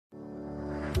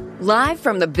Live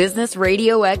from the Business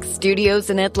RadioX studios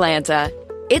in Atlanta,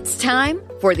 it's time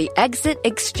for the Exit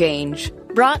Exchange,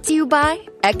 brought to you by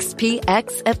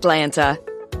XPX Atlanta,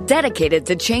 dedicated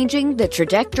to changing the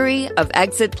trajectory of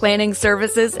exit planning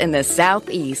services in the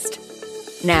Southeast.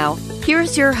 Now,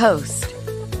 here's your host.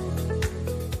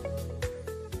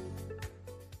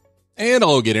 And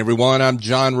hello again, everyone. I'm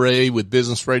John Ray with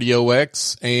Business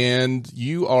RadioX, and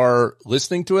you are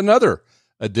listening to another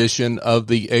edition of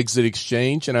the Exit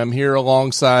Exchange, and I'm here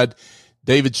alongside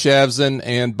David Shavzin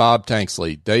and Bob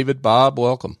Tanksley. David, Bob,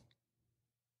 welcome.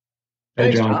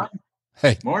 Hey, John.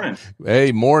 Hey. Morning.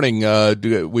 Hey, morning.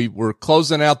 We're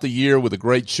closing out the year with a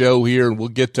great show here, and we'll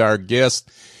get to our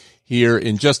guest here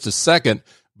in just a second,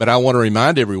 but I want to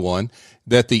remind everyone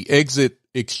that the Exit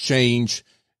Exchange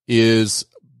is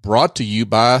brought to you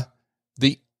by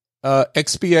the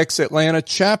XPX Atlanta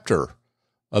chapter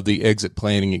of the Exit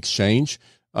Planning Exchange.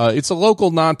 It's a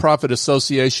local nonprofit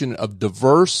association of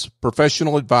diverse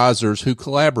professional advisors who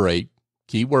collaborate,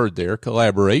 key word there,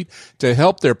 collaborate, to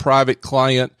help their private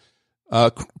company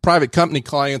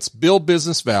clients build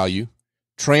business value,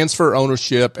 transfer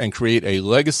ownership, and create a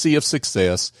legacy of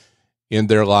success in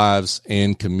their lives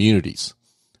and communities.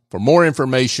 For more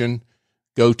information,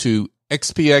 go to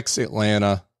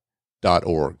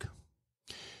xpxatlanta.org.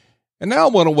 And now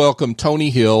I want to welcome Tony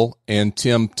Hill and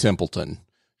Tim Templeton.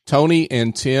 Tony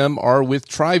and Tim are with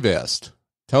Trivest.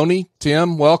 Tony,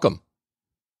 Tim, welcome.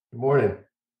 Good morning.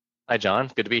 Hi,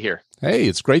 John. Good to be here. Hey,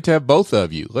 it's great to have both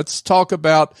of you. Let's talk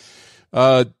about,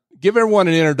 give everyone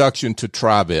an introduction to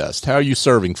Trivest. How are you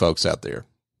serving folks out there?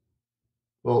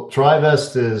 Well,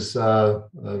 Trivest is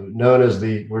known as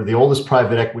we're the oldest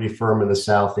private equity firm in the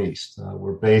Southeast.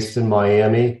 We're based in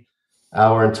Miami.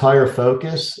 Our entire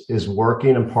focus is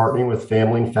working and partnering with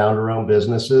family and founder-owned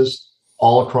businesses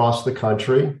all across the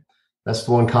country. That's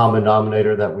the one common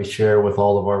denominator that we share with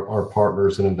all of our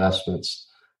partners and investments.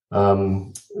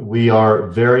 We are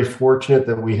very fortunate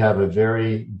that we have a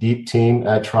very deep team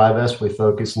at Trivest. We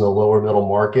focus in the lower middle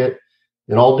market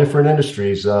in all different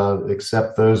industries,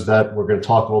 except those that we're going to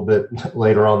talk a little bit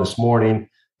later on this morning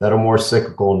that are more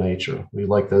cyclical in nature. We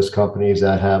like those companies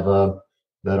that have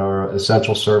that are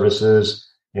essential services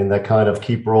and that kind of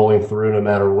keep rolling through no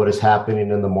matter what is happening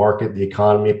in the market, the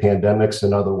economy, pandemics,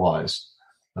 and otherwise.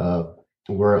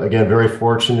 We're, again, very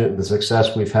fortunate in the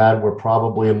success we've had. We're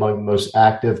probably among the most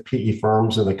active PE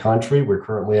firms in the country. We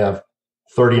currently have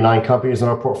 39 companies in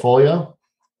our portfolio,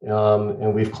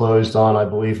 and we've closed on, I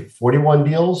believe, 41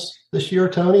 deals this year,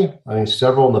 Tony. I mean,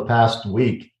 several in the past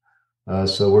week.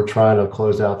 So we're trying to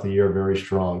close out the year very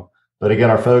strong. But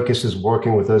again, our focus is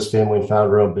working with those family and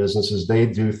founder-owned businesses. They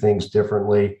do things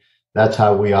differently. That's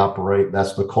how we operate.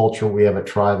 That's the culture we have at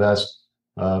Trivest.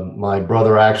 My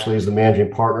brother actually is the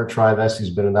managing partner at Trivest. He's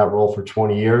been in that role for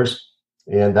 20 years.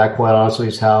 And that, quite honestly,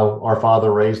 is how our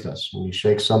father raised us. When you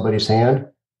shake somebody's hand,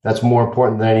 that's more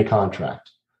important than any contract.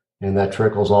 And that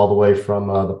trickles all the way from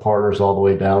the partners all the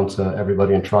way down to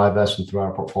everybody in Trivest and through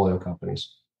our portfolio companies.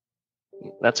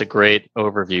 That's a great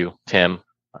overview, Tim.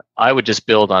 I would just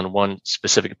build on one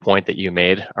specific point that you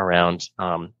made around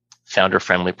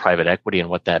founder-friendly private equity and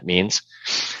what that means.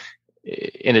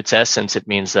 In its essence, it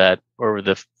means that over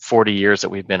the 40 years that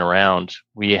we've been around,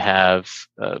 we have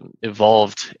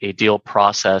evolved a deal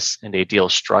process and a deal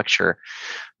structure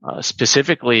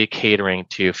specifically catering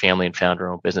to family and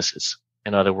founder-owned businesses.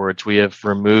 In other words, we have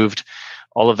removed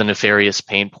all of the nefarious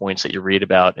pain points that you read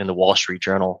about in the Wall Street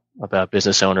Journal about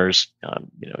business owners,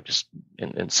 just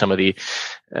in some of the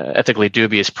ethically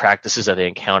dubious practices that they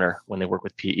encounter when they work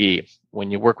with PE.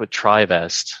 When you work with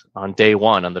Trivest, on day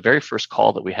one, on the very first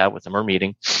call that we have with them or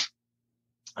meeting,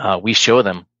 we show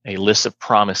them a list of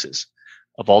promises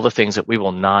of all the things that we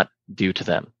will not do to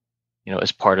them,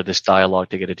 as part of this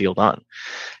dialogue to get a deal done.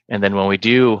 And then when we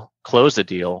do close the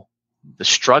deal, the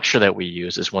structure that we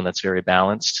use is one that's very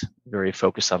balanced, very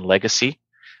focused on legacy,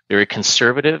 very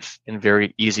conservative, and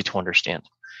very easy to understand.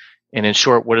 And in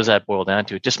short, what does that boil down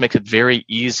to? It just makes it very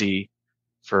easy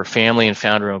for family and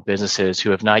founder-owned businesses who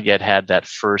have not yet had that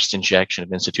first injection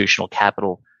of institutional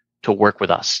capital to work with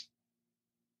us.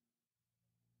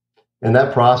 And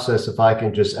that process, if I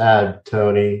can just add,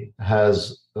 Tony,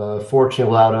 has fortunately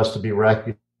allowed us to be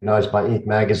recognized by Inc.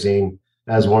 magazine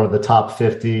as one of the top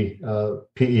 50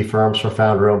 PE firms for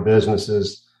founder-owned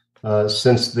businesses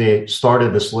since they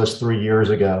started this list 3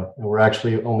 years ago. And we're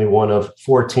actually only one of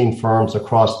 14 firms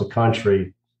across the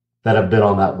country that have been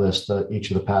on that list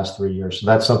each of the past 3 years. So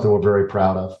that's something we're very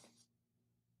proud of.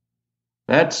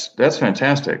 That's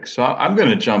fantastic. So I'm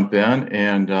going to jump in,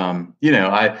 and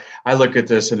I look at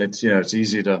this, and it's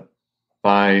easy to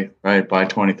buy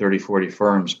 20, 30, 40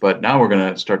 firms, but now we're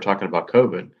going to start talking about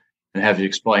COVID. and have you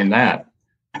explain that.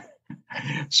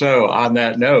 So on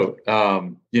that note,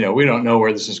 we don't know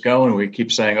where this is going. We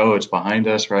keep saying, oh, it's behind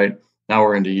us, right? Now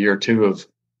we're into year 2 of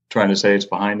trying to say it's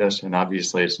behind us, and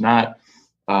obviously it's not.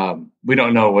 We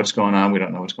don't know what's going on. We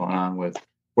don't know what's going on with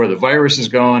where the virus is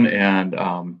going and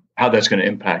how that's going to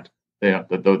impact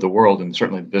the world, and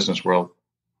certainly the business world.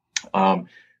 From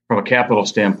a capital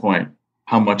standpoint,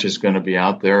 how much is going to be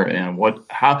out there, and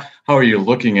how are you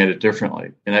looking at it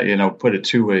differently? And put it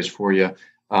 2 ways for you.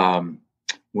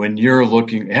 When you're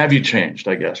looking, have you changed?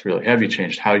 I guess really, have you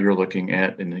changed how you're looking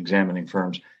at and examining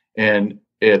firms? And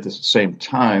at the same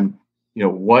time,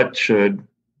 what should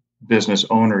business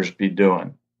owners be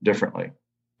doing differently?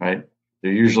 Right?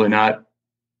 They're usually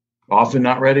often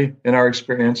not ready in our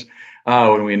experience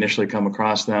when we initially come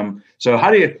across them. So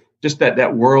how do you just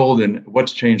that world and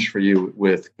what's changed for you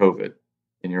with COVID?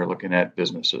 And you're looking at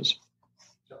businesses.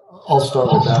 I'll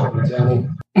start with that one, Danny.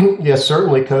 Yes,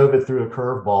 certainly COVID threw a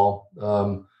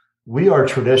curveball. We are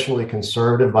traditionally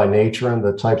conservative by nature in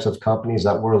the types of companies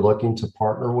that we're looking to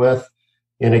partner with.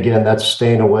 And again, that's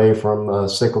staying away from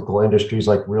cyclical industries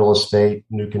like real estate,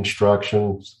 new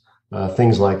construction,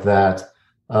 things like that.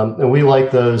 And we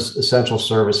like those essential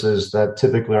services that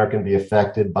typically aren't going to be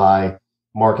affected by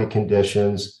market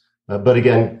conditions. But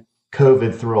again,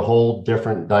 COVID threw a whole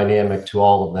different dynamic to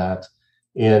all of that.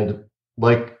 And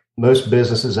like most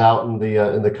businesses out in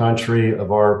the country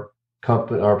of our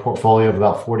portfolio of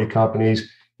about 40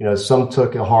 companies, some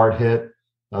took a hard hit,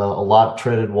 a lot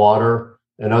treaded water,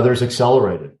 and others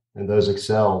accelerated, and those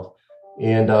excelled.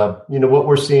 And what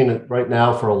we're seeing right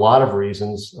now, for a lot of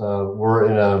reasons, we're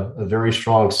in a very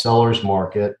strong seller's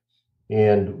market.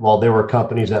 And while there were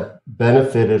companies that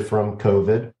benefited from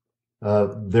COVID,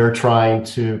 they're trying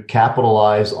to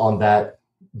capitalize on that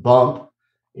bump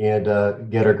and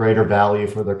get a greater value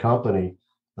for their company.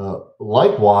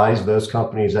 Likewise, those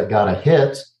companies that got a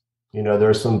hit,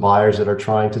 there's some buyers that are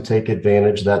trying to take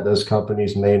advantage that those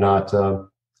companies may not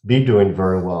be doing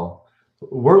very well.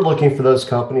 We're looking for those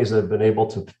companies that have been able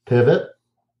to pivot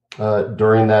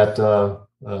during that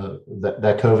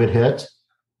COVID hit,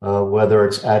 whether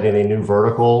it's adding a new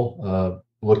vertical,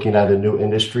 looking at a new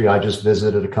industry. I just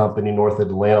visited a company north of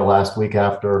Atlanta last week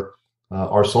after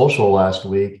our social last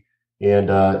week.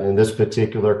 And in this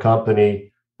particular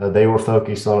company, they were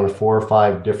focused on 4 or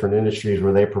 5 different industries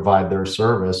where they provide their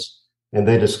service. And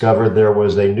they discovered there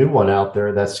was a new one out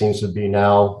there that seems to be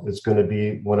now, it's going to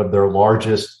be one of their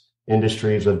largest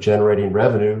industries of generating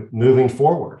revenue moving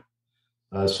forward.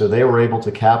 So they were able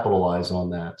to capitalize on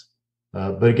that.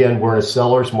 But again, we're in a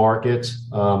seller's market,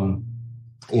 and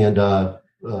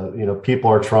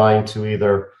people are trying to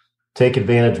either take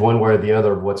advantage one way or the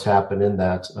other of what's happened in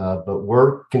that. But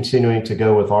we're continuing to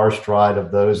go with our stride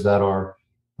of those that are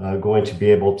going to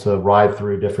be able to ride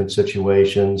through different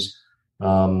situations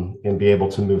and be able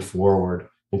to move forward.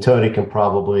 And Tony can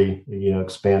probably,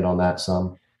 expand on that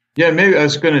some. Yeah, maybe I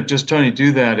was going to just, Tony,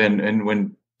 do that. And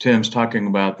when Tim's talking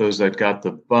about those that got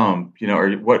the bump,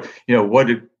 what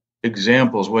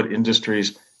examples, what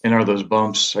industries, and are those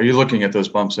bumps, are you looking at those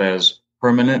bumps as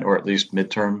permanent or at least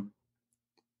midterm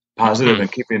positive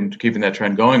and keeping that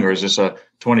trend going? Or is this a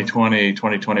 2020,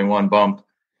 2021 bump?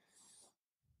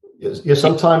 Yeah,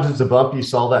 sometimes it's a bump. You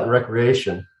saw that in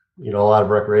recreation. A lot of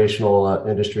recreational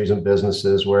industries and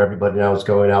businesses where everybody now is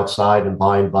going outside and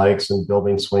buying bikes and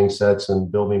building swing sets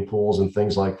and building pools and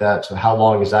things like that. So how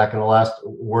long is that going to last?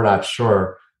 We're not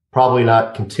sure. Probably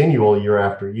not continual year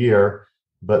after year,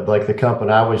 but like the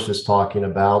company I was just talking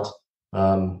about,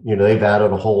 they've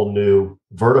added a whole new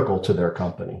vertical to their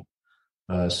company.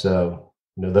 So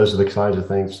those are the kinds of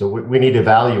things. So we need to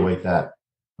evaluate that.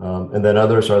 And then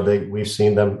others we've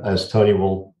seen them, as Tony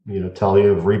will, tell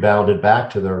you, have rebounded back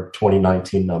to their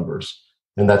 2019 numbers.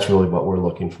 And that's really what we're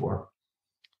looking for.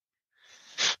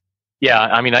 Yeah.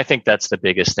 I think that's the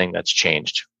biggest thing that's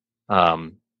changed.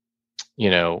 I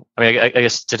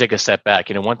guess to take a step back,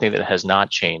 one thing that has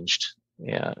not changed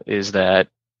is that,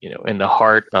 in the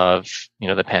heart of,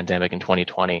 the pandemic in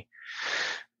 2020,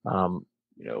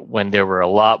 when there were a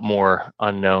lot more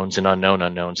unknowns and unknown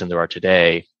unknowns than there are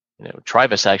today,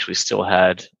 Trivest actually still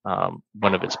had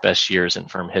one of its best years in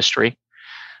firm history.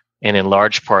 And in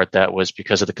large part, that was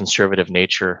because of the conservative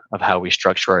nature of how we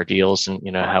structure our deals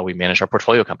and, how we manage our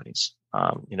portfolio companies.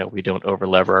 We don't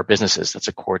over-lever our businesses. That's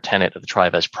a core tenet of the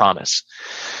Trivest Promise.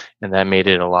 And that made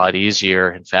it a lot easier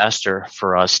and faster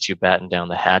for us to batten down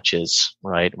the hatches,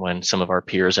 right? When some of our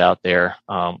peers out there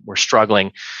were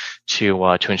struggling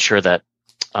to ensure that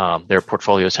their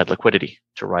portfolios had liquidity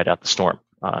to ride out the storm.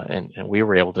 And we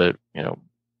were able to,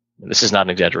 this is not an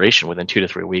exaggeration, within 2 to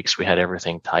 3 weeks, we had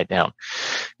everything tied down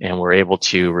and we're able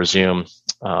to resume,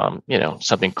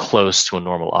 something close to a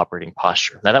normal operating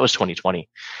posture. Now that was 2020.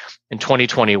 In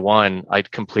 2021, I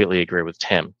completely agree with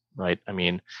Tim, right? I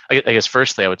mean, I guess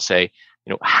firstly, I would say,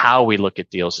 how we look at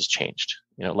deals has changed.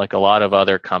 Like a lot of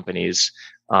other companies,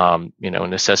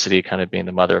 necessity kind of being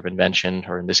the mother of invention,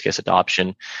 or in this case,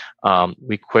 adoption.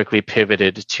 We quickly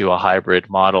pivoted to a hybrid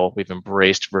model. We've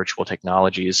embraced virtual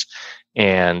technologies,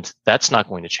 and that's not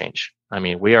going to change. I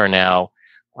mean, we are now,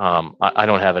 I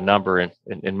don't have a number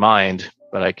in mind,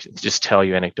 but I can just tell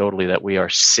you anecdotally that we are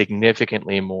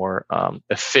significantly more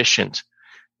efficient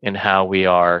in how we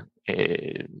are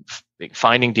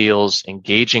finding deals,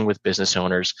 engaging with business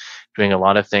owners, doing a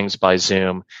lot of things by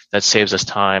Zoom. That saves us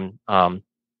time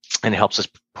and helps us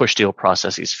push deal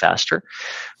processes faster.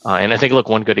 And I think, look,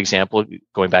 one good example,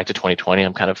 going back to 2020,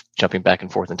 I'm kind of jumping back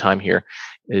and forth in time here,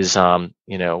 is,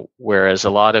 whereas a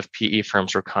lot of PE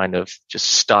firms were kind of just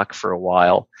stuck for a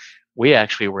while, we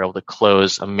actually were able to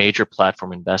close a major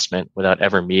platform investment without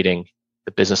ever meeting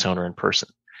the business owner in person.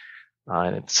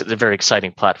 And it's a very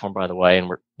exciting platform, by the way, and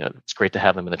it's great to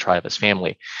have them in the Trivest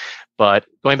family. But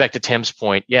going back to Tim's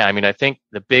point, yeah, I mean, I think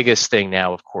the biggest thing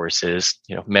now, of course, is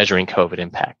measuring COVID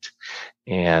impact,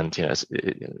 and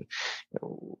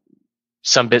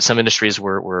some industries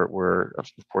were of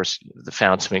course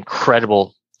found some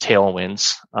incredible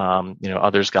tailwinds.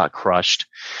 Others got crushed,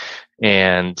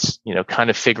 and kind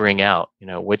of figuring out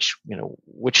which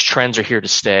trends are here to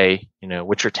stay,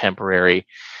 which are temporary.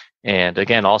 And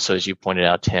again, also, as you pointed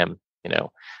out, Tim,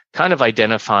 kind of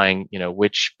identifying,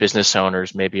 which business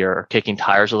owners maybe are kicking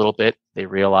tires a little bit. They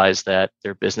realize that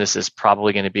their business is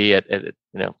probably going to be at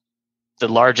the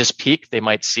largest peak they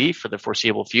might see for the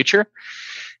foreseeable future.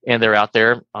 And they're out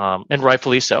there, and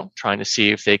rightfully so, trying to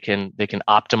see if they can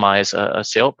optimize a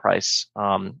sale price.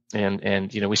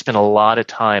 And we spend a lot of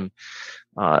time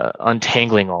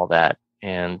untangling all that,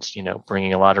 and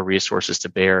bringing a lot of resources to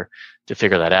bear to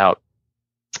figure that out.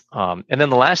 And then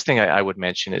the last thing I would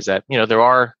mention is that, there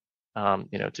are,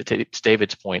 to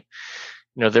David's point,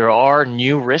 there are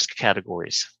new risk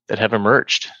categories that have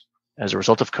emerged as a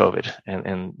result of COVID.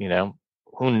 And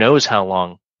who knows how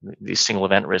long these single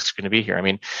event risks are going to be here. I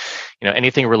mean,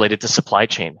 anything related to supply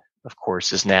chain, of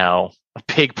course, is now a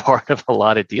big part of a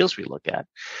lot of deals we look at.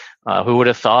 Who would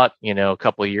have thought, a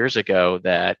couple of years ago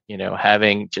that,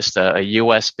 having just a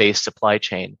US based supply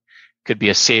chain could be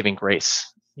a saving grace.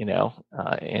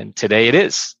 And today it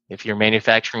is. If you're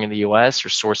manufacturing in the U.S. or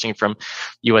sourcing from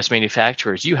U.S.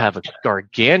 manufacturers, you have a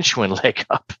gargantuan leg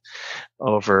up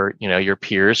over, your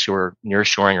peers who are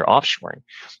nearshoring or offshoring.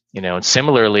 And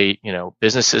similarly,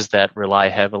 businesses that rely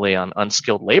heavily on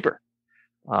unskilled labor,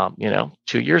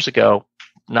 2 years ago,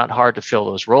 not hard to fill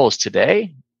those roles.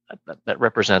 Today, that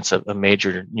represents a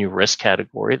major new risk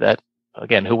category that,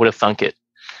 again, who would have thunk it?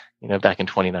 Back in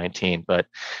 2019, but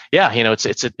yeah,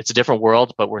 it's a different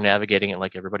world, but we're navigating it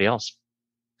like everybody else.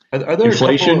 Are there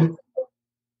inflation?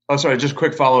 Just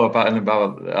quick follow up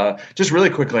about just really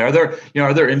quickly. Are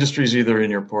there industries either in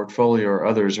your portfolio or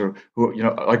others, or who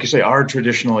like you say, are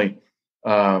traditionally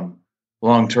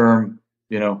long term,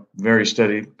 very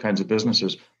steady kinds of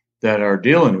businesses that are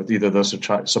dealing with either those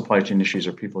supply chain issues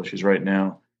or people issues right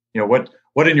now?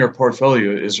 What in your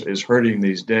portfolio is hurting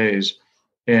these days,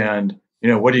 and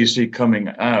what do you see coming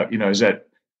out? Is that,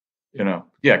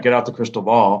 get out the crystal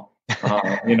ball.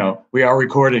 We are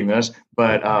recording this,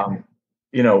 but,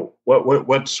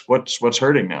 what's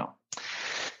hurting now?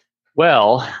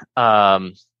 Well,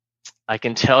 I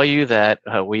can tell you that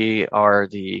we are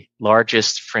the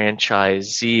largest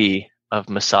franchisee of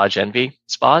Massage Envy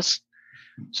spas.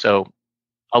 So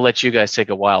I'll let you guys take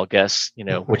a wild guess,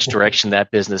 which direction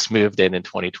that business moved in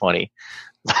 2020.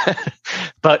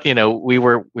 But,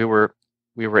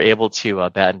 we were able to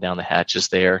batten down the hatches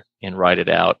there and ride it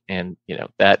out. And,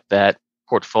 that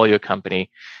portfolio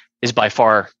company is by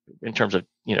far, in terms of,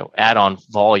 add-on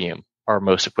volume, our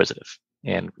most acquisitive.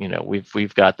 And,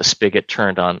 we've got the spigot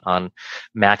turned on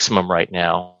maximum right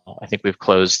now. I think we've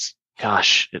closed,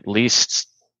 at least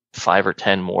 5 or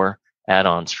 10 more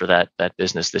add-ons for that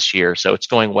business this year. So it's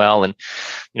going well. And,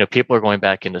 people are going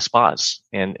back into spas.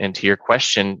 And to your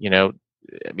question,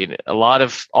 I mean, a lot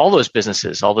of all those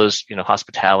businesses, all those,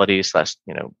 hospitality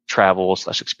 / travel /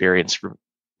 experience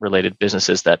related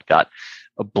businesses that got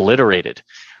obliterated.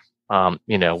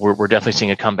 We're definitely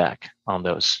seeing a comeback on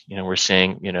those. We're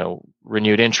seeing,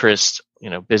 renewed interest,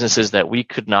 businesses that we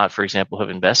could not, for example,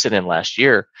 have invested in last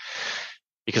year.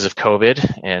 because of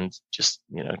COVID and just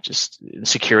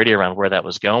insecurity around where that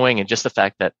was going, and just the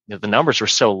fact that the numbers were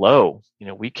so low.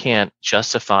 We can't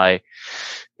justify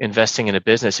investing in a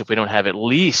business if we don't have at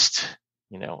least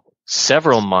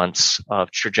several months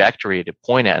of trajectory to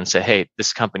point at and say, hey,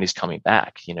 this company's coming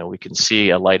back. We can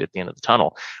see a light at the end of the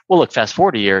tunnel. Well, look, fast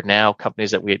forward a year now,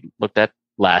 companies that we had looked at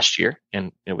last year,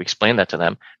 and we explained that to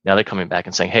them. Now they're coming back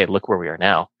and saying, hey, look where we are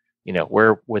now.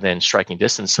 We're within striking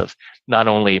distance of not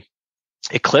only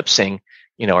eclipsing,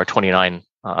 our 29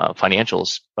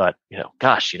 financials, but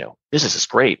business is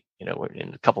great. In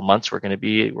a couple months we're going to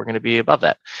be above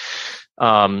that.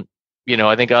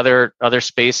 I think other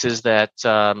spaces that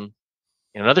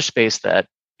another space that,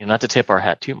 not to tip our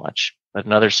hat too much, but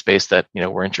another space that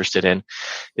we're interested in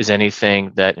is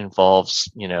anything that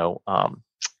involves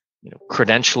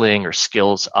credentialing or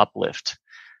skills uplift.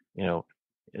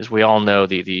 As we all know,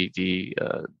 the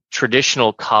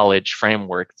traditional college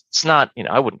framework, it's not,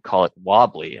 I wouldn't call it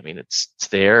wobbly. I mean, it's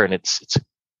there, and it's a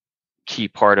key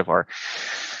part of our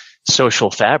social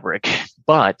fabric.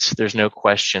 But there's no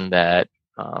question that,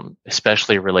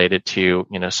 especially related to,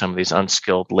 some of these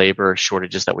unskilled labor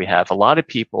shortages that we have, a lot of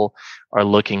people are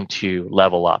looking to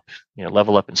level up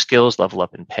in skills, level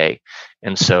up in pay.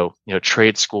 And so,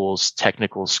 trade schools,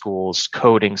 technical schools,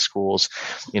 coding schools,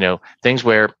 things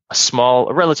where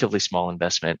a relatively small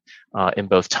investment in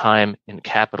both time and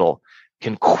capital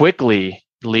can quickly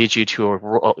lead you to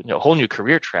a whole new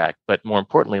career track. But more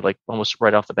importantly, like almost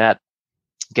right off the bat,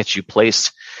 gets you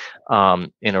placed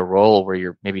in a role where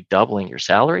you're maybe doubling your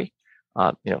salary.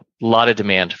 A lot of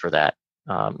demand for that.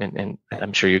 And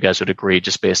I'm sure you guys would agree,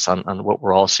 just based on what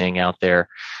we're all seeing out there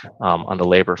on the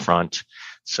labor front.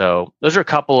 So those are a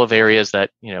couple of areas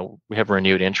that, we have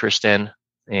renewed interest in.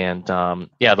 And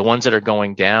the ones that are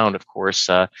going down, of course,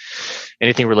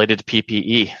 anything related to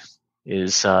PPE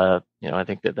is, I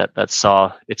think that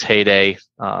saw its heyday.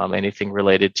 Anything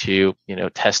related to,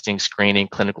 testing, screening,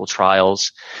 clinical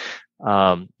trials.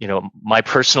 My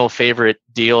personal favorite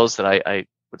deals that I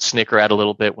would snicker at a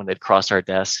little bit when they'd cross our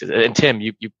desks. And Tim,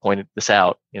 you pointed this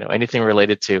out, anything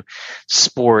related to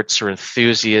sports or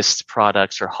enthusiast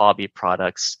products or hobby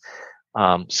products.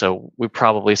 So we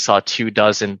probably saw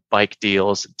 24 bike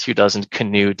deals, 24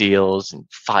 canoe deals, and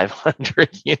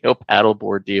 500,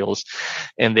 paddleboard deals.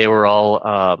 And they were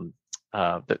all,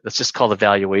 let's just call the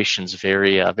valuations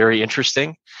very, very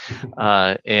interesting.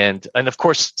 And of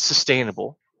course,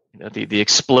 sustainable. The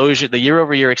explosion, the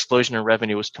year-over-year explosion in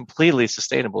revenue was completely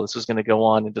sustainable. This was going to go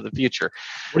on into the future.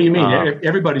 What do you mean?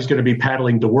 Everybody's going to be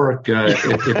paddling to work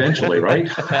eventually,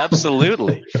 right?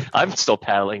 Absolutely. I'm still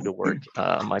paddling to work.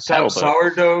 My paddle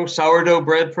boat. Sourdough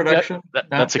bread production.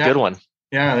 That's a good one.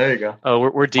 Yeah, there you go. Oh,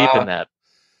 we're deep in that.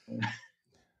 Go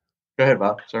ahead,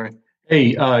 Bob. Sorry.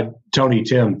 Hey, Tony,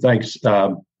 Tim, thanks.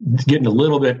 Getting a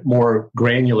little bit more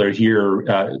granular here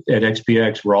at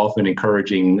XPX, we're often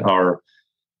encouraging our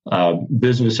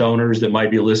business owners that might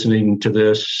be listening to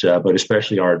this, but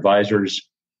especially our advisors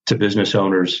to business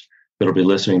owners that'll be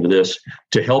listening to this,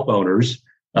 to help owners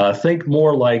think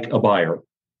more like a buyer.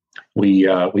 We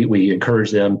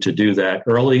encourage them to do that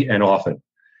early and often.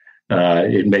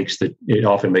 It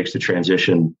often makes the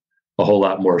transition a whole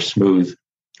lot more smooth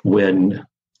when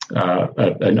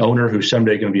an owner who's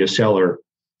someday going to be a seller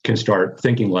can start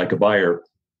thinking like a buyer.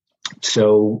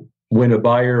 So when a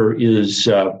buyer is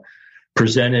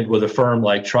presented with a firm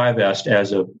like Trivest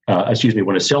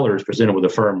when a seller is presented with a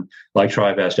firm like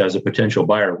Trivest as a potential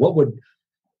buyer, what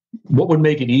would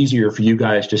make it easier for you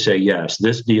guys to say, yes,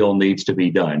 this deal needs to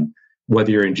be done, whether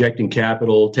you're injecting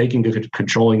capital, taking a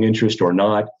controlling interest or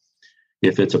not?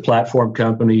 If it's a platform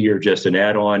company or just an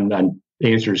add-on,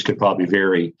 answers could probably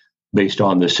vary based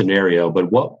on the scenario.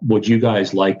 But what would you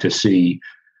guys like to see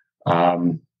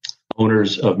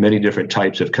owners of many different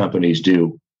types of companies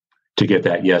do to get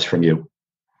that yes from you?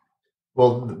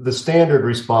 Well, the standard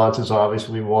response is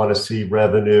obviously we want to see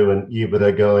revenue and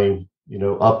EBITDA going,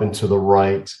 up and to the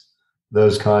right,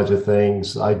 those kinds of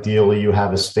things. Ideally, you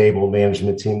have a stable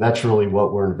management team. That's really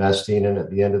what we're investing in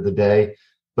at the end of the day.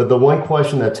 But the one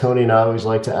question that Tony and I always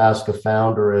like to ask a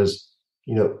founder is,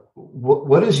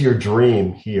 what is your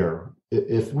dream here?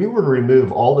 If we were to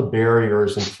remove all the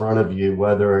barriers in front of you,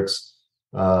 whether it's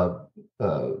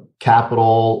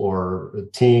capital or a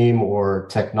team or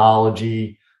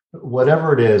technology,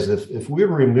 whatever it is, if we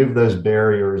were to remove those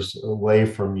barriers away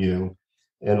from you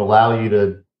and allow you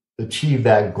to achieve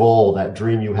that goal, that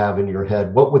dream you have in your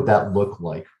head, what would that look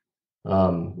like?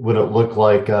 Would it look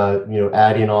like,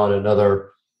 adding on another,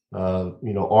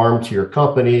 arm to your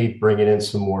company, bringing in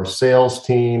some more sales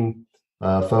team,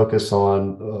 focus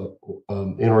on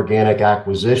inorganic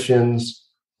acquisitions?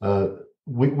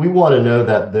 we want to know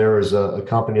that there is a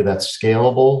company that's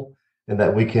scalable and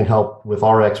that we can help with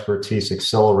our expertise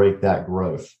accelerate that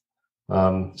growth.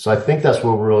 So I think that's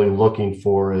what we're really looking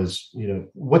for is,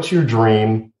 what's your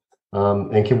dream?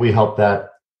 And can we help that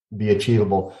be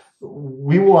achievable?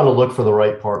 We want to look for the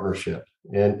right partnership.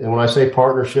 And when I say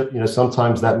partnership,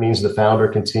 sometimes that means the founder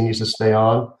continues to stay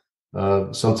on.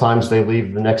 Sometimes they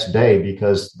leave the next day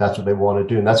because that's what they want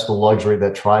to do. And that's the luxury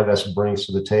that Trivest brings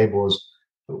to the table is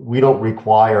we don't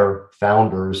require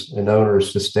founders and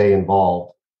owners to stay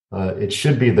involved. It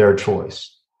should be their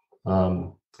choice.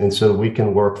 And so we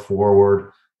can work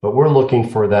forward, but we're looking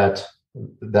for that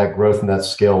growth and that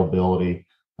scalability,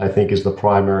 I think, is the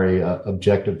primary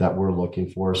objective that we're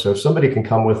looking for. So if somebody can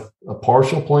come with a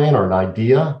partial plan or an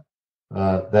idea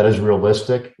that is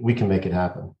realistic, we can make it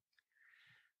happen.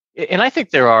 And I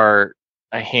think there are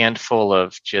a handful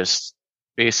of just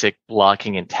basic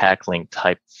blocking and tackling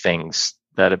type things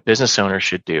that a business owner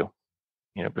should do,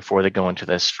 before they go into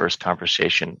this first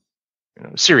conversation,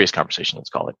 serious conversation, let's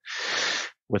call it,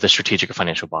 with a strategic or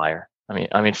financial buyer.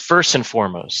 I mean, first and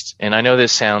foremost, and I know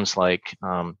this sounds like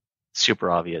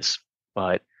super obvious,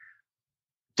 but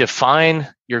define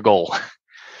your goal.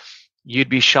 You'd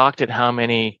be shocked at how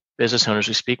many business owners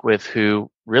we speak with who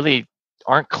really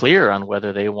aren't clear on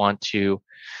whether they want to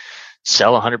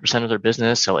sell 100% of their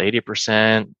business, sell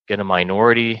 80%, get a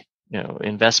minority,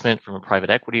 investment from a private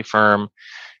equity firm,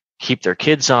 keep their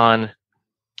kids on.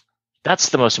 That's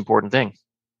the most important thing,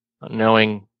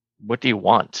 knowing what do you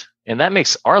want. And that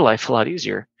makes our life a lot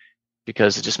easier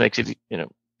because it just makes it,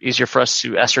 easier for us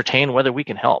to ascertain whether we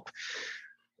can help.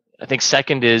 I think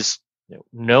second is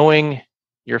knowing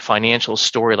your financial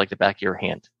story like the back of your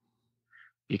hand,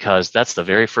 because that's the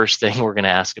very first thing we're going to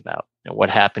ask about. What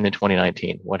happened in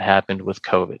 2019? What happened with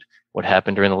COVID? What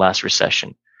happened during the last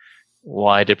recession?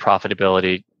 Why did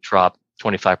profitability drop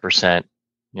 25%,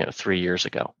 3 years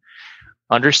ago?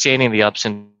 Understanding the ups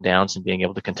and downs and being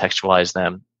able to contextualize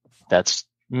them, that's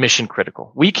mission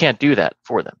critical. We can't do that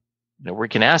for them. We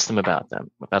can ask them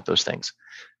about those things.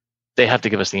 They have to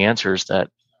give us the answers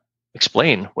that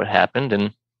explain what happened,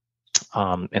 and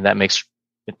that makes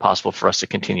it possible for us to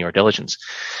continue our diligence.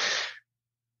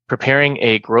 Preparing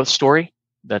a growth story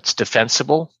that's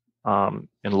defensible and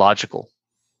logical.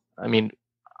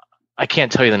 I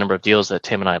can't tell you the number of deals that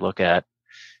Tim and I look at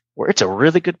where it's a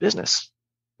really good business,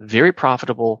 very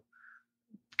profitable,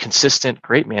 consistent,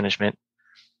 great management.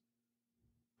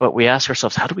 But we ask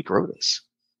ourselves, how do we grow this?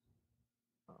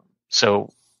 So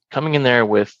coming in there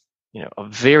with, a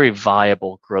very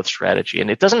viable growth strategy,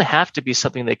 and it doesn't have to be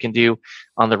something they can do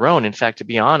on their own. In fact, to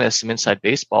be honest, some inside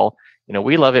baseball,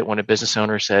 we love it when a business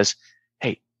owner says,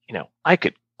 hey, I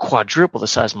could quadruple the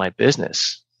size of my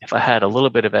business if I had a little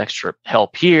bit of extra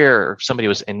help here, or if somebody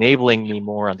was enabling me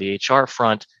more on the HR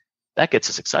front. That gets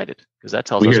us excited because that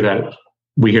tells us.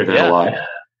 We hear that a lot.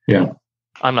 Yeah.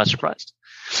 I'm not surprised.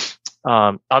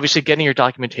 Obviously, getting your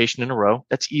documentation in a row,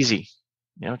 that's easy.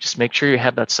 Just make sure you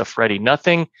have that stuff ready.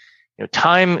 Nothing,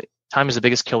 time is the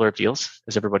biggest killer of deals,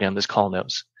 as everybody on this call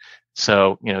knows.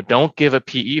 So, don't give a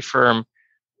PE firm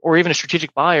or even a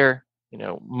strategic buyer,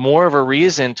 more of a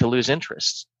reason to lose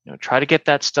interest. Try to get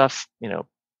that stuff,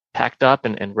 packed up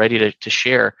and ready to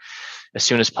share as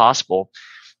soon as possible.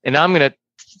 And now I'm going to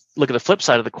look at the flip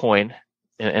side of the coin.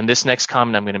 And this next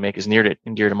comment I'm going to make is near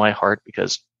and dear to my heart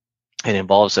because it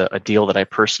involves a deal that I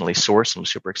personally sourced and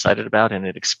was super excited about, and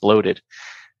it exploded.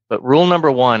 But rule number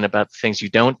one about the things you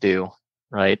don't do,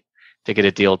 right, to get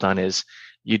a deal done is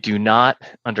you do not,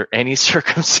 under any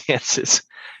circumstances,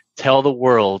 tell the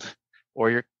world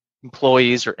or your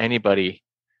employees or anybody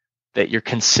that you're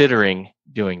considering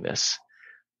doing this.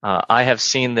 I have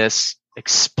seen this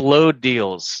explode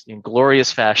deals in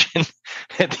glorious fashion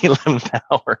at the 11th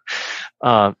hour.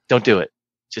 Don't do it.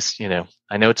 Just,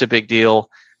 I know it's a big deal.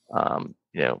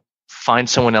 Find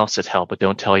someone else to help, but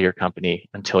don't tell your company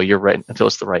until you're ready, until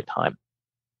it's the right time.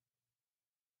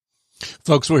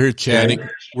 Folks, we're here chatting.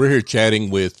 We're here chatting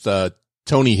with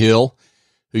Tony Hill,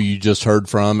 who you just heard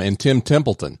from, and Tim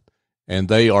Templeton, and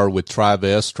they are with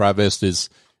Trivest. Trivest is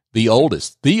the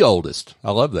oldest.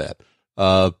 I love that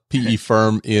PE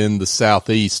firm in the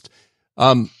Southeast.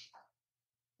 Guys,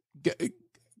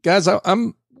 I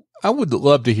would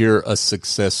love to hear a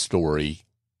success story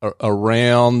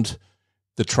around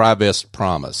the Trivest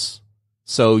Promise.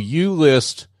 So you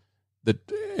list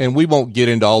and we won't get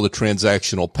into all the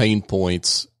transactional pain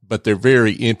points, but they're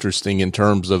very interesting in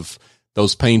terms of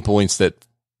those pain points that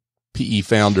PE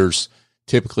founders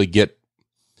typically get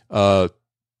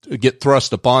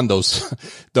thrust upon those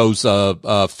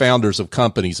founders of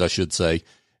companies, I should say,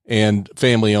 and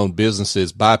family-owned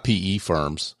businesses by PE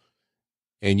firms.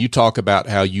 and you talk about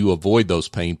how you avoid those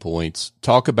pain points.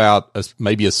 Talk about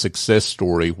maybe a success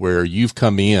story where you've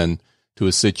come in to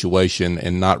a situation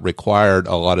and not required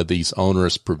a lot of these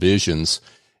onerous provisions,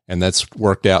 and that's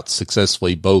worked out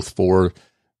successfully both for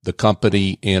the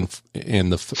company and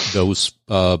those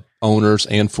owners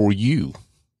and for you.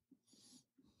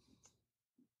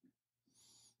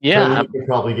 Yeah, you could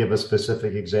probably give a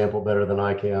specific example better than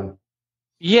I can.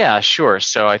 Yeah, sure.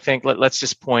 So I think let's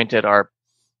just point at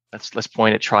let's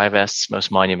point at Trivest's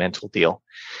most monumental deal.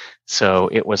 So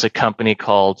it was a company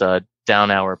called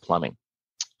Down Hour Plumbing.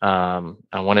 I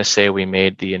want to say we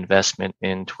made the investment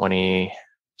in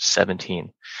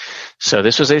 2017. So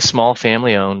this was a small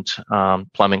family-owned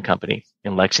plumbing company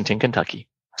in Lexington, Kentucky.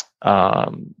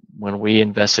 When we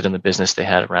invested in the business, they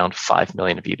had around $5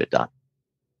 million of EBITDA.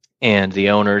 And the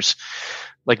owners,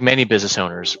 like many business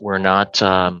owners, were not,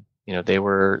 they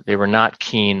were not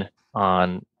keen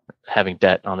on having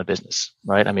debt on the business,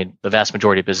 right? I mean, the vast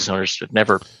majority of business owners have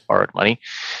never borrowed money,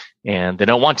 and they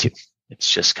don't want to.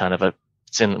 It's just kind of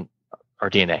it's in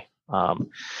our DNA.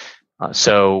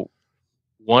 So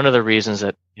one of the reasons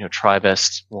that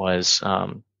Trivest was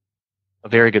a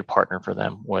very good partner for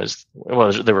them was,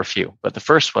 well, there were a few, but the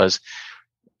first was,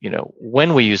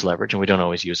 when we use leverage, and we don't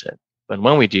always use it, but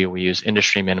when we do, we use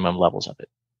industry minimum levels of it,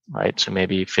 right? So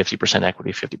maybe 50%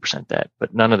 equity, 50% debt,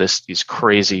 but none of these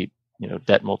crazy,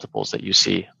 debt multiples that you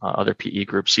see other PE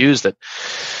groups use. That,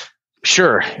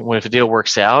 sure, if a deal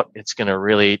works out, it's going to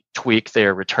really tweak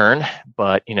their return,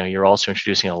 but you're also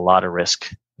introducing a lot of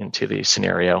risk into the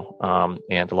scenario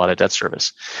and a lot of debt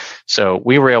service. So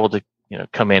we were able to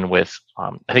come in with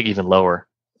I think even lower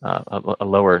a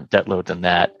lower debt load than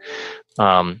that.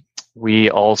 We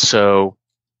also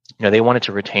they wanted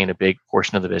to retain a big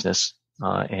portion of the business,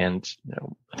 and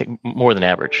I think more than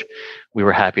average. We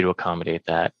were happy to accommodate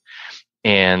that,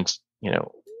 and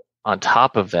on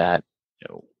top of that,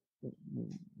 the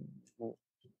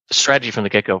strategy from the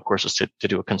get-go, of course, was to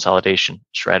do a consolidation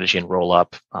strategy and roll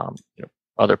up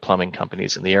other plumbing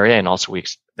companies in the area, and also we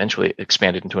eventually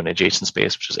expanded into an adjacent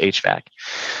space, which is HVAC,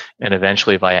 and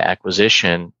eventually via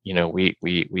acquisition,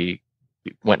 we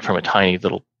went from a tiny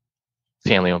little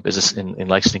family-owned business in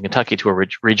Lexington, Kentucky, to a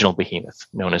regional behemoth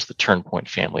known as the Turnpoint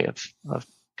family of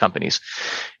companies,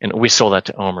 and we sold that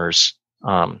to OMERS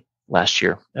last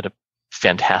year at a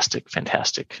fantastic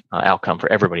outcome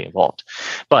for everybody involved.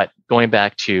 But going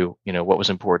back to what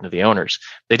was important to the owners,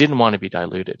 they didn't want to be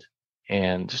diluted,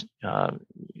 and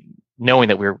knowing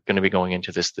that we were going to be going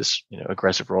into this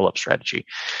aggressive roll-up strategy,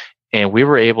 and we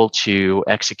were able to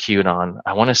execute on,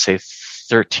 I want to say,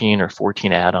 13 or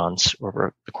 14 add-ons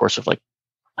over the course of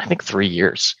I think 3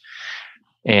 years.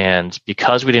 And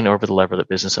because we didn't over the lever the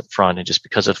business up front, and just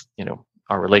because of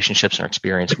our relationships and our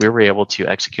experience, we were able to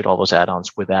execute all those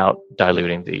add-ons without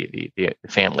diluting the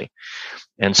family.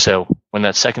 And so when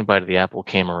that second bite of the apple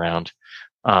came around,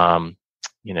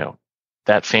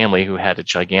 that family, who had a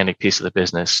gigantic piece of the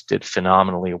business, did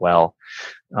phenomenally well.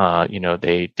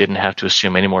 They didn't have to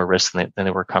assume any more risk than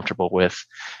they were comfortable with,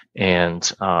 and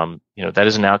that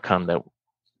is an outcome that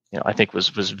I think was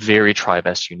very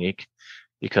Trivest unique,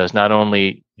 because not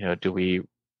only do we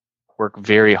work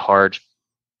very hard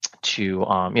to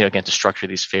again to structure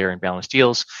these fair and balanced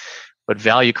deals, but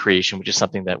value creation, which is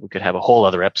something that we could have a whole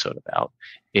other episode about,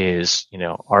 is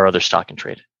our other stock and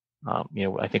trade.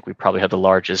 I think we probably have the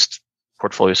largest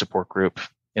portfolio support group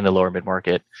in the lower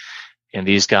mid-market, and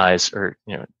these guys are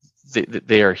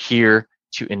they are here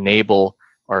to enable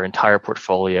our entire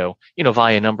portfolio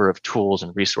via a number of tools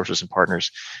and resources and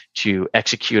partners to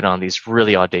execute on these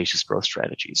really audacious growth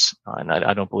strategies. And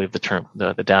I don't believe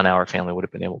the Down Hour family would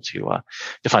have been able to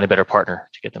find a better partner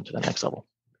to get them to the next level.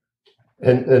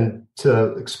 And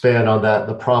to expand on that,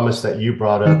 the promise that you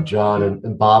brought up, John,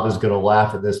 and Bob is going to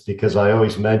laugh at this because I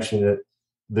always mention it.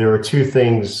 There are two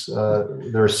things.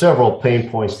 There are several pain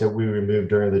points that we removed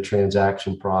during the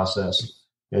transaction process,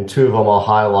 and two of them I'll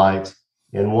highlight.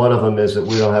 And one of them is that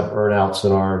we don't have earnouts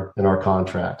in our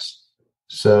contracts.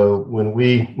 So when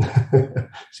we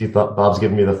see, Bob's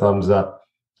giving me the thumbs up.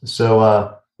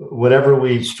 So whenever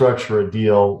we structure a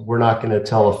deal, we're not going to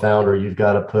tell a founder you've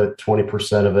got to put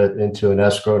 20% of it into an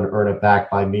escrow and earn it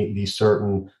back by meeting these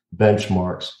certain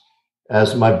benchmarks.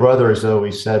 As my brother has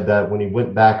always said, that when he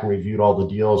went back and reviewed all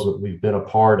the deals that we've been a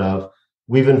part of,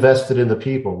 we've invested in the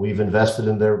people, we've invested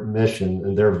in their mission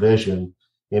and their vision.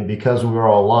 And because we were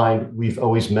all aligned, we've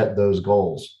always met those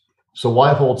goals. So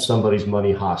why hold somebody's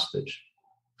money hostage?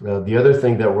 The other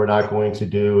thing that we're not going to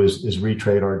do is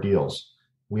retrade our deals.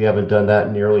 We haven't done that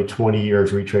in nearly 20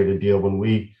 years, retrade a deal. When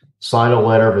we sign a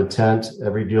letter of intent,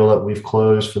 every deal that we've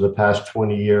closed for the past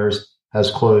 20 years has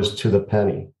closed to the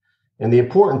penny. And the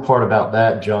important part about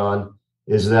that, John,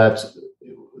 is that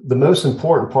the most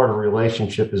important part of a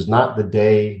relationship is not the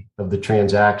day of the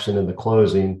transaction and the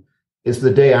closing. It's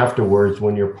the day afterwards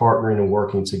when you're partnering and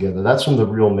working together. That's when the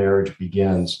real marriage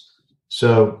begins.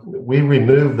 So we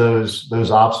remove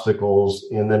those obstacles,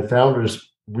 and then founders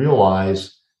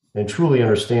realize and truly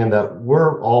understand that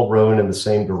we're all rowing in the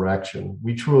same direction.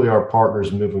 We truly are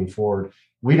partners moving forward.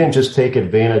 We didn't just take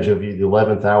advantage of the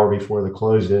 11th hour before the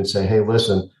closing and say, hey,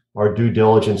 listen, our due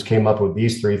diligence came up with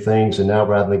these three things, and now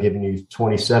rather than giving you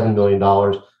 $27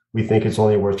 million, we think it's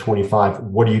only worth 25.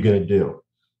 What are you going to do?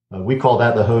 We call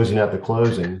that the hosing at the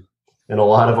closing. And a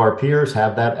lot of our peers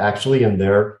have that actually in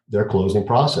their closing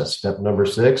process. Step number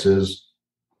 6 is,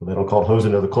 well, they don't call it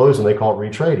hosing at the closing, they call it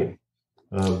retrading.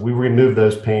 We remove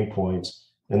those pain points,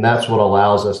 and that's what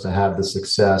allows us to have the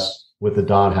success with the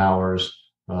Don Howers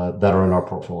that are in our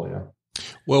portfolio.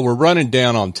 Well, we're running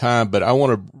down on time, but I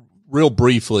want to real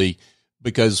briefly,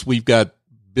 because we've got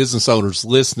business owners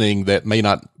listening that may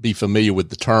not be familiar with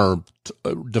the term,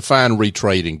 define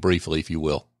retrading briefly, if you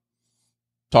will.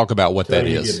 Talk about what that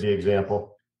is. Give the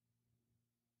example.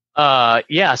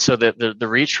 Yeah. So the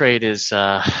retrade is,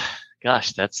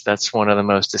 that's one of the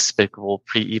most despicable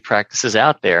PE practices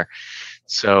out there.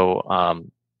 So,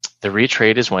 the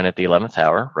retrade is when at the 11th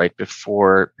hour, right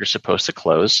before you're supposed to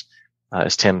close,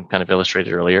 as Tim kind of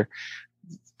illustrated earlier,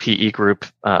 PE group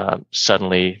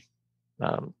suddenly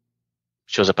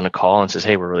shows up on a call and says,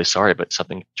 hey, we're really sorry, but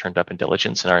something turned up in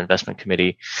diligence and our investment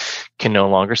committee can no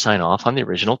longer sign off on the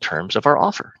original terms of our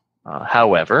offer.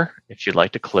 However, if you'd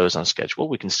like to close on schedule,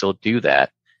 we can still do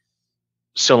that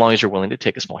so long as you're willing to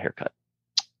take a small haircut.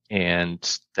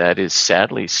 And that is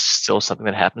sadly still something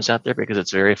that happens out there because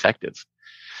it's very effective.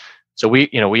 So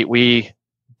we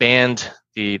banned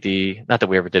the not that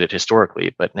we ever did it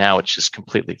historically, but now it's just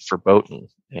completely verboten.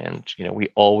 And, we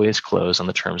always close on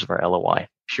the terms of our LOI,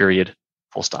 period,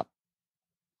 full stop.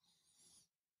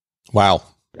 Wow.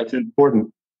 That's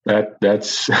important.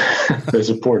 That's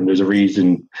important. There's a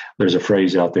reason. There's a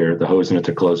phrase out there, the hosing at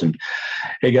the closing.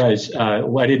 Hey guys,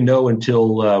 I didn't know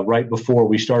until right before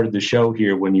we started the show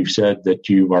here when you said that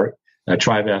you are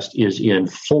Trivest is in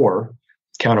 4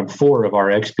 of our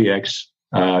XPX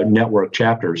network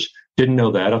chapters. Didn't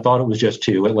know that. I thought it was just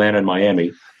 2, Atlanta and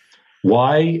Miami.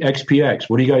 Why XPX?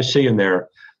 What do you guys see in there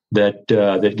that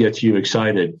gets you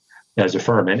excited as a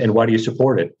firm, and why do you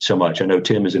support it so much? I know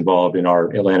Tim is involved in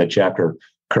our Atlanta chapter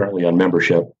currently on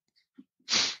membership.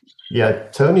 Yeah,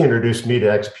 Tony introduced me to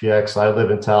XPX. I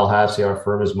live in Tallahassee. Our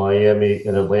firm is Miami,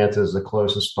 and Atlanta is the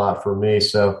closest spot for me.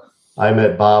 So I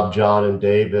met Bob, John, and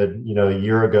David, a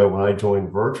year ago when I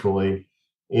joined virtually.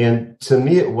 And to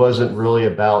me, it wasn't really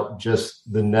about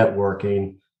just the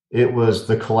networking. It was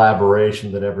the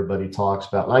collaboration that everybody talks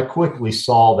about. And I quickly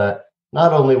saw that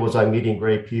not only was I meeting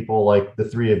great people like the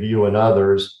three of you and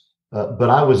others, but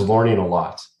I was learning a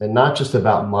lot, and not just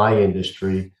about my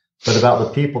industry, but about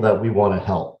the people that we want to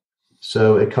help.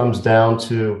 So it comes down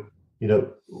to,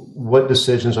 what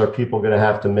decisions are people going to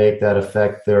have to make that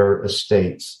affect their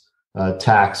estates,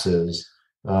 taxes,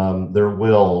 their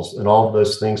wills, and all of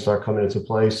those things start coming into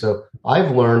play. So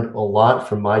I've learned a lot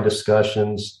from my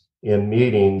discussions in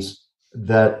meetings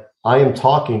that I am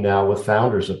talking now with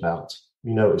founders about.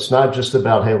 It's not just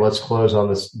about, hey, let's close on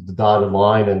the dotted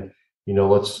line and,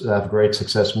 let's have great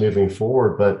success moving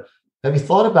forward. But have you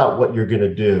thought about what you're going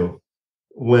to do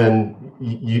when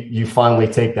you finally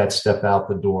take that step out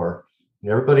the door?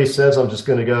 Everybody says, I'm just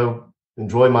going to go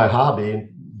enjoy my hobby,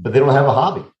 but they don't have a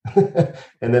hobby.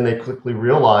 And then they quickly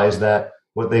realize that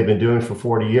what they've been doing for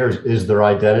 40 years is their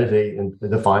identity and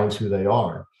defines who they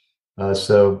are.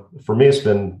 So for me, it's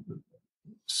been,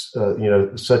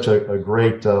 such a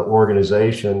great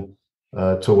organization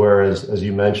to where, as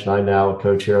you mentioned, I now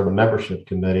co-chair the membership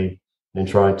committee and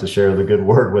trying to share the good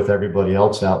word with everybody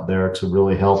else out there to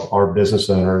really help our business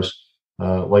owners.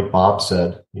 Like Bob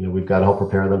said, we've got to help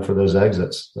prepare them for those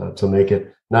exits to make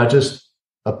it not just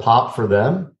a pop for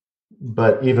them,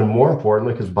 but even more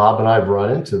importantly, because Bob and I have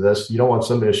run into this, you don't want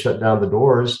somebody to shut down the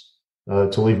doors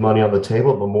to leave money on the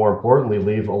table, but more importantly,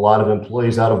 leave a lot of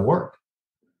employees out of work.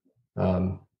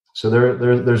 So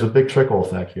there's a big trickle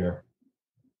effect here.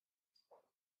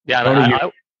 Yeah,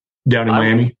 down in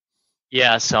Miami.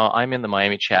 Yeah, so I'm in the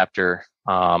Miami chapter,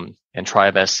 and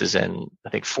Trivest is in, I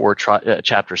think, 4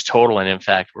 chapters total. And in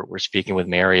fact, we're speaking with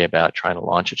Mary about trying to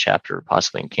launch a chapter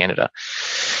possibly in Canada.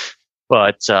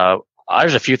 But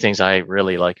there's a few things I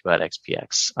really like about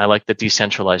XPX. I like the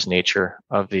decentralized nature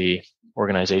of the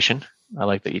organization. I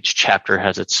like that each chapter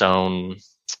has its own,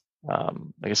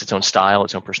 its own style,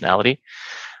 its own personality.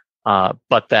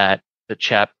 But that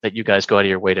chap that you guys go out of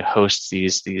your way to host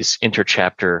these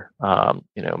interchapter,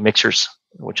 mixers,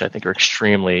 which I think are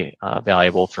extremely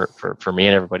valuable for me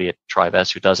and everybody at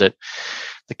Trivest who does it.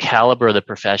 The caliber of the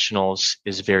professionals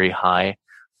is very high,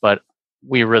 but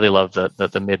we really love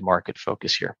the mid-market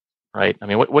focus here, right? I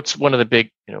mean, what's one of the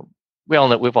big,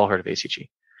 we've all heard of ACG,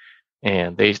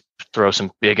 and they throw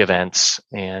some big events,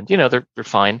 and they're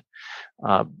fine.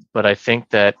 But I think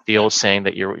that the old saying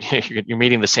that you're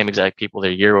meeting the same exact people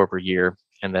there year over year,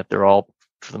 and that they're all,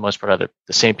 for the most part, either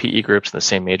the same PE groups and the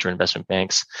same major investment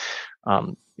banks,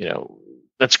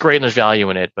 that's great and there's value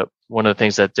in it. But one of the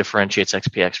things that differentiates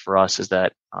XPX for us is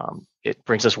that it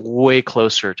brings us way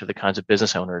closer to the kinds of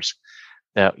business owners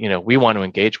that we want to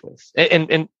engage with.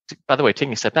 And by the way,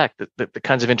 taking a step back, the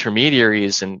kinds of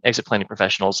intermediaries and exit planning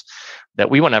professionals that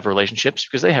we want to have relationships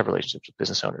because they have relationships with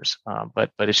business owners.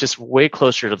 But it's just way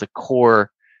closer to the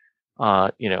core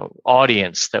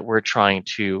audience that we're trying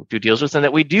to do deals with and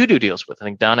that we do deals with. I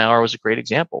think Don Hour was a great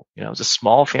example. It was a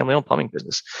small family-owned plumbing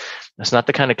business. That's not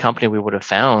the kind of company we would have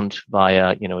found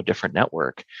via a different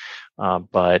network.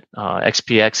 But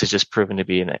XPX has just proven to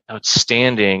be an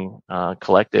outstanding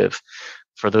collective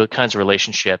for the kinds of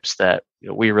relationships that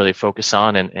we really focus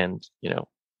on and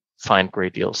find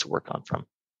great deals to work on from.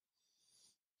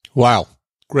 Wow.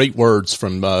 Great words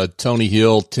from Tony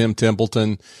Hill, Tim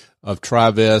Templeton of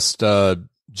Trivest.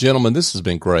 Gentlemen, this has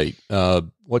been great.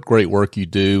 What great work you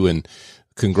do, and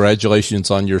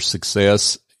congratulations on your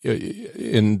success.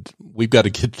 And we've got to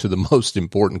get to the most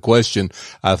important question,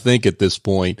 I think, at this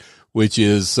point, which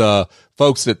is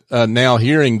folks that now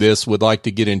hearing this would like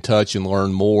to get in touch and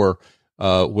learn more,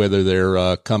 whether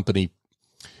they're company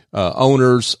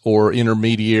owners or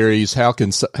intermediaries. How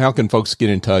can folks get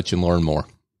in touch and learn more?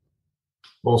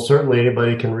 Well, certainly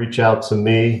anybody can reach out to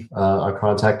me. Our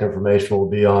contact information will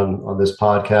be on this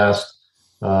podcast,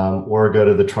 or go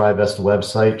to the Trivest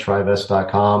website,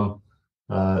 trivest.com.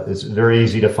 It's very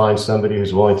easy to find somebody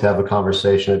who's willing to have a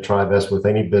conversation at Trivest with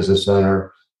any business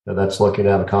owner that's looking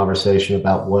to have a conversation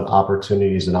about what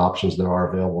opportunities and options there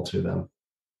are available to them.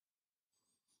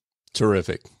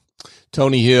 Terrific.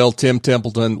 Tony Hill, Tim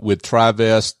Templeton with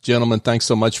Trivest. Gentlemen, thanks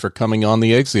so much for coming on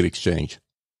the Exit Exchange.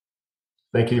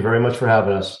 Thank you very much for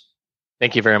having us.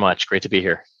 Thank you very much. Great to be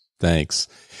here. Thanks.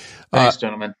 Thanks,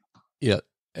 gentlemen. Yeah.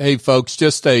 Hey, folks,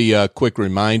 just a quick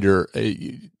reminder.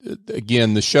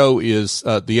 Again, the show is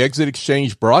the Exit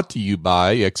Exchange, brought to you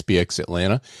by XPX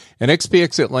Atlanta. And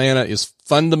XPX Atlanta is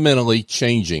fundamentally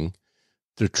changing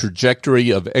the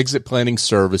trajectory of exit planning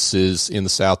services in the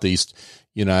Southeast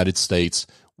United States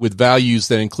with values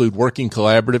that include working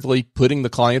collaboratively, putting the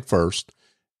client first,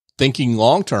 thinking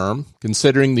long-term,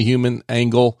 considering the human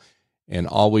angle, and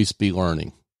always be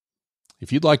learning.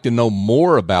 If you'd like to know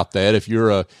more about that, if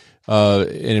you're an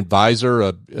advisor,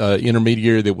 an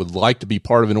intermediary that would like to be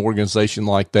part of an organization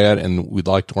like that and would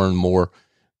like to learn more,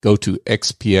 go to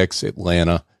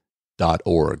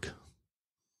xpxatlanta.org.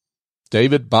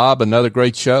 David, Bob, another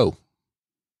great show.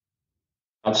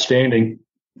 Outstanding.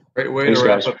 Great way to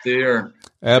wrap up the year.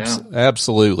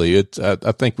 Absolutely.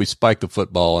 I think we spiked the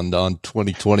football on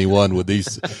 2021 with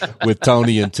with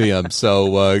Tony and Tim.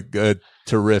 So,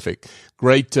 terrific.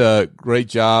 Great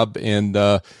job.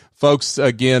 And, folks,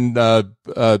 again,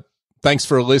 thanks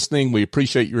for listening. We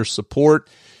appreciate your support.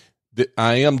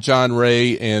 I am John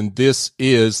Ray, and this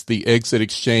is the Exit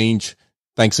Exchange.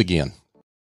 Thanks again.